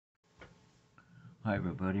Hi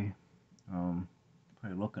everybody.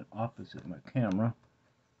 Probably looking opposite my camera,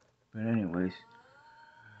 but anyways,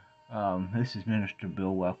 this is Minister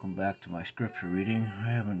Bill. Welcome back to my scripture reading.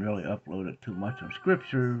 I haven't really uploaded too much on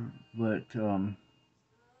scripture, but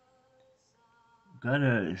God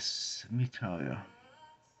has, let me tell you,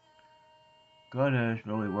 God has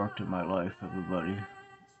really worked in my life, everybody,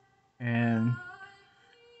 and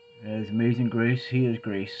as amazing grace, He is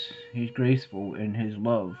grace. He's graceful in His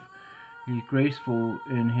love. He's graceful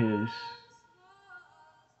in His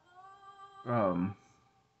um,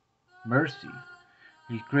 mercy.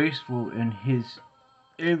 He's graceful in His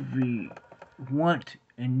every want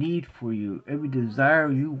and need for you, every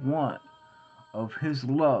desire you want of His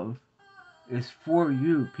love is for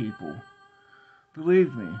you, people.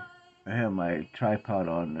 Believe me, I have my tripod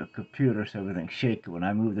on the computer so everything's shaking. When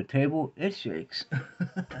I move the table, it shakes.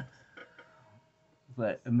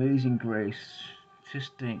 But amazing grace,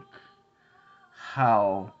 just think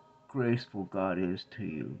how graceful God is to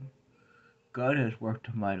you. God has worked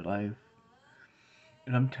in my life,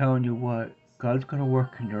 and I'm telling you what, God's going to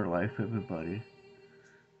work in your life, everybody.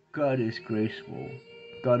 God is graceful.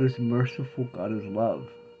 God is merciful. God is love.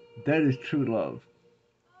 That is true love.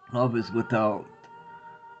 Love is without,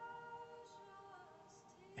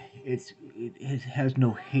 it has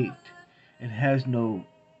no hate. It has no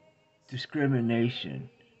discrimination.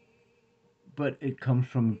 But it comes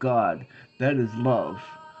from God. That is love.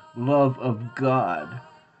 Love of God.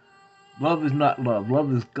 Love is not love.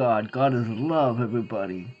 Love is God. God is love,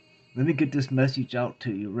 everybody. Let me get this message out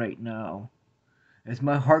to you right now. As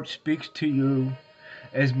my heart speaks to you,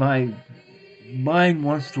 as my mind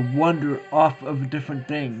wants to wander off of different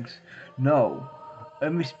things. No.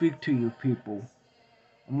 Let me speak to you, people.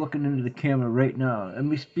 I'm looking into the camera right now. Let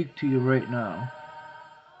me speak to you right now.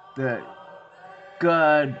 That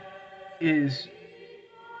God is.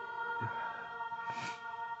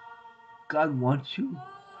 God wants you.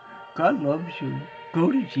 God loves you.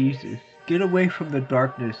 Go to Jesus. Get away from the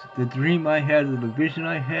darkness. The dream I had, the vision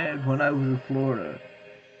I had when I was in Florida.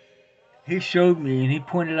 He showed me and he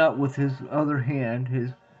pointed out with his other hand,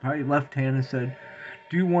 his probably left hand, and said,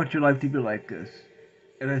 "Do you want your life to be like this?"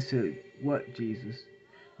 And I said, "What, Jesus?"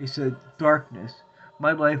 He said, "Darkness.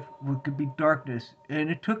 My life could be darkness." And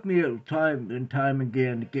it took me time and time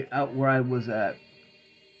again to get out where I was at.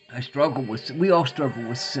 We all struggle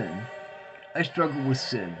with sin. I struggle with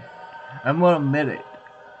sin. I'm going to admit it.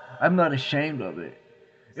 I'm not ashamed of it.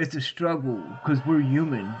 It's a struggle because we're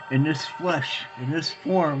human. In this flesh, in this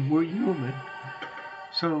form, we're human.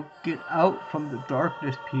 So get out from the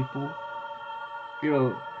darkness, people. You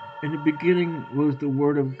know, in the beginning was the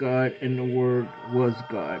Word of God, and the Word was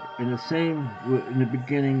God. And the same in the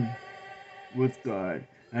beginning with God.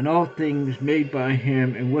 And all things made by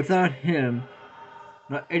Him, and without Him,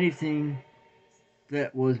 not anything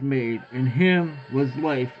that was made. In Him was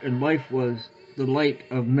life, and life was the light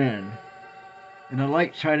of men. And the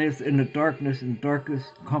light shineth in the darkness, and darkness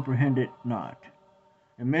comprehend it not.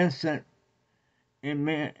 And man sent,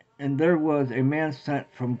 and there was a man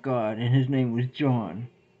sent from God, and his name was John,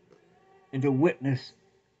 and the witness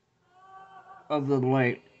of the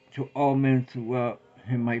light to all men throughout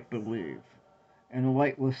him might believe. And the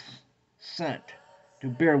light was sent to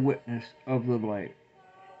bear witness of the light.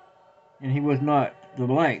 And he was not the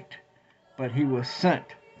light, but he was sent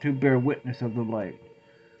to bear witness of the light.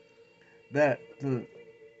 That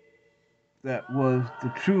was the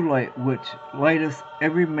true light which lighteth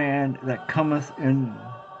every man that cometh into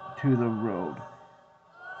the road.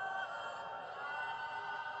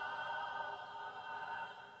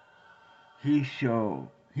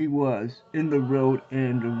 He was in the road,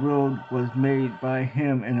 and the road was made by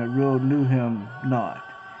him, and the road knew him not.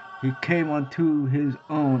 He came unto his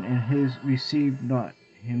own, and his received not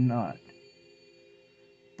him not.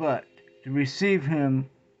 But to receive him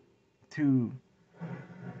to,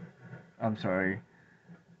 I'm sorry,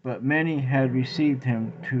 but many had received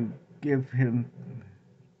him to give him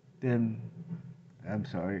them, I'm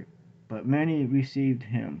sorry, but many received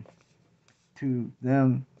him. To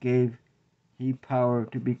them gave he power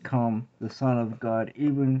to become the Son of God,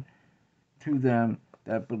 even to them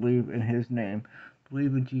that believe in his name.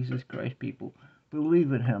 Believe in Jesus Christ, people.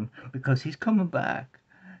 Believe in him, because he's coming back.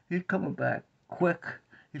 He's coming back quick.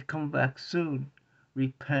 He's coming back soon.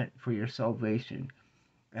 Repent for your salvation.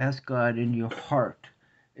 Ask God in your heart.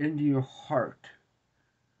 Into your heart.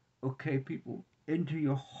 Okay, people? Into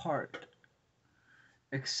your heart.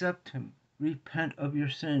 Accept him. Repent of your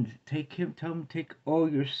sins. Take him. Tell him to take all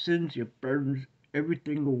your sins, your burdens,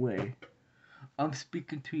 everything away. I'm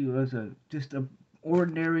speaking to you as just a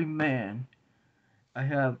ordinary man. I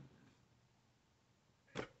have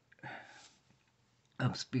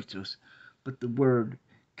I'm speechless. But the Word,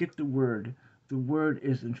 get the Word. The Word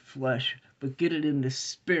is in flesh, but get it in the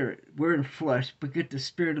Spirit. We're in flesh, but get the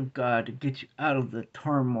Spirit of God to get you out of the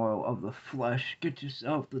turmoil of the flesh. Get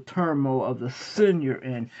yourself the turmoil of the sin you're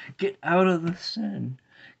in. Get out of the sin.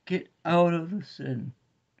 Get out of the sin.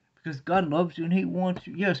 Because God loves you and He wants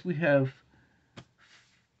you. Yes, we have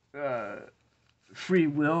uh, free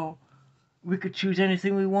will. We could choose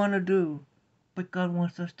anything we want to do. But God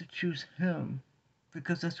wants us to choose Him.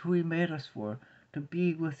 Because that's who He made us for. To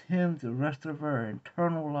be with Him the rest of our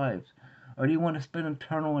eternal lives. Or do you want to spend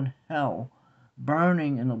eternal in hell,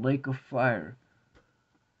 burning in the lake of fire?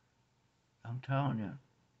 I'm telling you,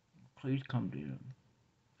 please come to Him.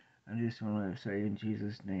 I just want to say in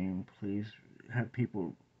Jesus' name, please have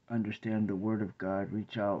people understand the Word of God,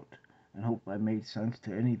 reach out, and hope I made sense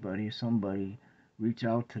to anybody, somebody, reach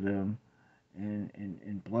out to them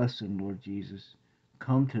and bless them, Lord Jesus.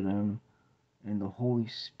 Come to them in the Holy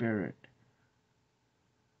Spirit.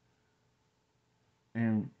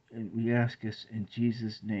 And we ask this in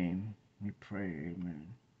Jesus' name, we pray, amen.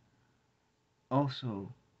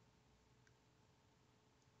 Also,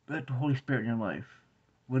 let the Holy Spirit in your life.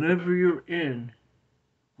 Whatever you're in,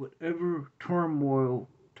 whatever turmoil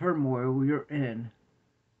you're in,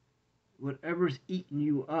 whatever's eating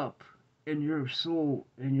you up in your soul,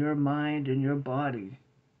 in your mind, in your body,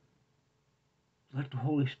 let the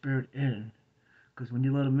Holy Spirit in. Because when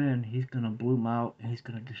you let Him in, He's going to bloom out and He's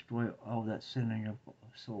going to destroy all that sin in your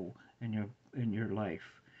soul, in your life.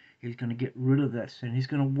 He's going to get rid of that sin. He's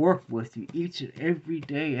going to work with you each and every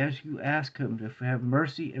day as you ask Him to have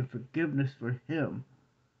mercy and forgiveness for Him.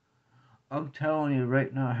 I'm telling you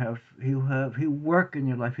right now, He'll work in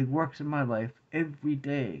your life. He works in my life every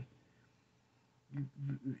day.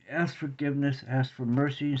 Ask forgiveness, ask for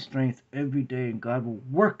mercy and strength every day, and God will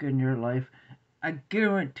work in your life. I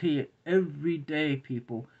guarantee it every day,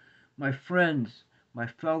 people. My friends, my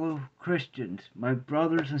fellow Christians, my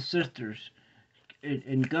brothers and sisters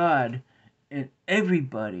in God, and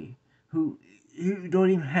everybody who you don't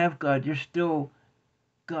even have God, you're still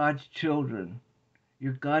God's children.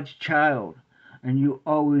 You're God's child, and you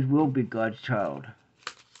always will be God's child.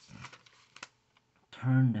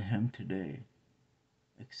 Turn to Him today.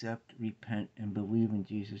 Accept, repent, and believe in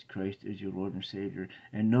Jesus Christ as your Lord and Savior.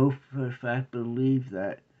 And know for a fact, believe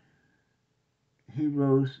that He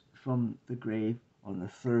rose from the grave on the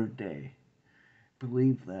third day.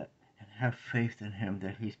 Believe that and have faith in Him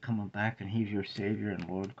that He's coming back and He's your Savior and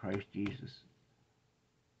Lord Christ Jesus.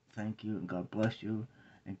 Thank you and God bless you.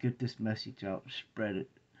 And get this message out, spread it.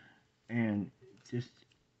 And just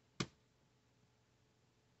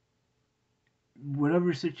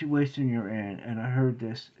whatever situation you're in, and I heard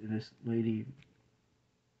this lady,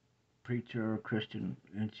 preacher or Christian,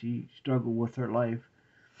 and she struggled with her life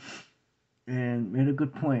and made a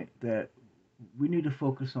good point that we need to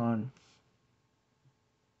focus on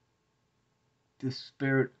the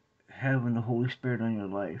Spirit, having the Holy Spirit in your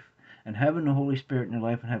life. And having the Holy Spirit in your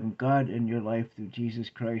life and having God in your life through Jesus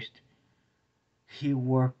Christ, He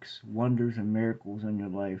works wonders and miracles in your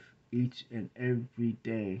life each and every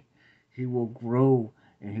day. He will grow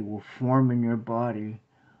and He will form in your body.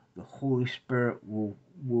 The Holy Spirit will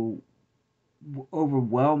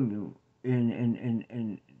overwhelm you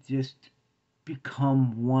and just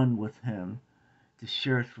become one with Him to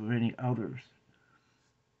share it for any others.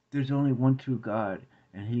 There's only one true God,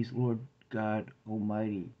 and He's Lord God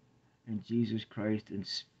Almighty, and Jesus Christ,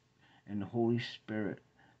 and the Holy Spirit.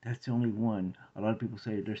 That's the only one. A lot of people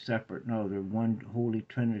say they're separate. No, they're one Holy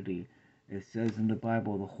Trinity. It says in the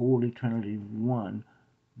Bible, the Holy Trinity, one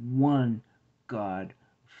God,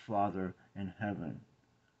 Father in heaven.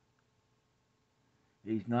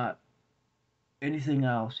 He's not anything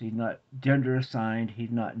else. He's not gender assigned.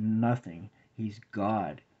 He's not nothing. He's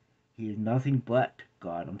God. He is nothing but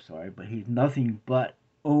God. I'm sorry, but He's nothing but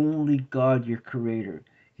only God, your Creator.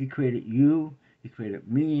 He created you. He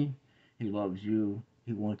created me. He loves you.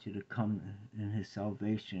 He wants you to come in His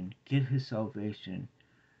salvation. Get His salvation.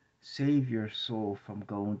 Save your soul from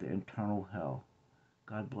going to eternal hell.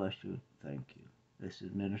 God bless you. Thank you. This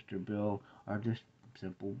is Minister Bill, or just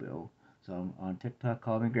Simple Bill. So I'm on TikTok,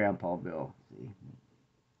 call me Grandpa Bill. See?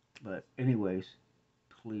 But anyways,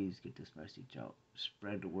 please get this message out.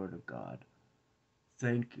 Spread the word of God.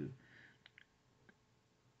 Thank you.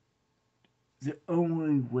 The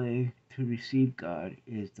only way to receive God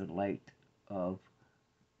is the light of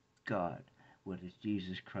God, what is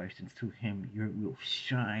Jesus Christ, and through Him you will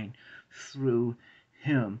shine. Through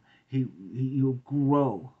Him, you'll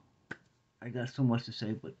grow. I got so much to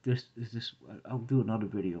say, but this is this. I'll do another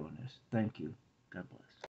video on this. Thank you. God bless.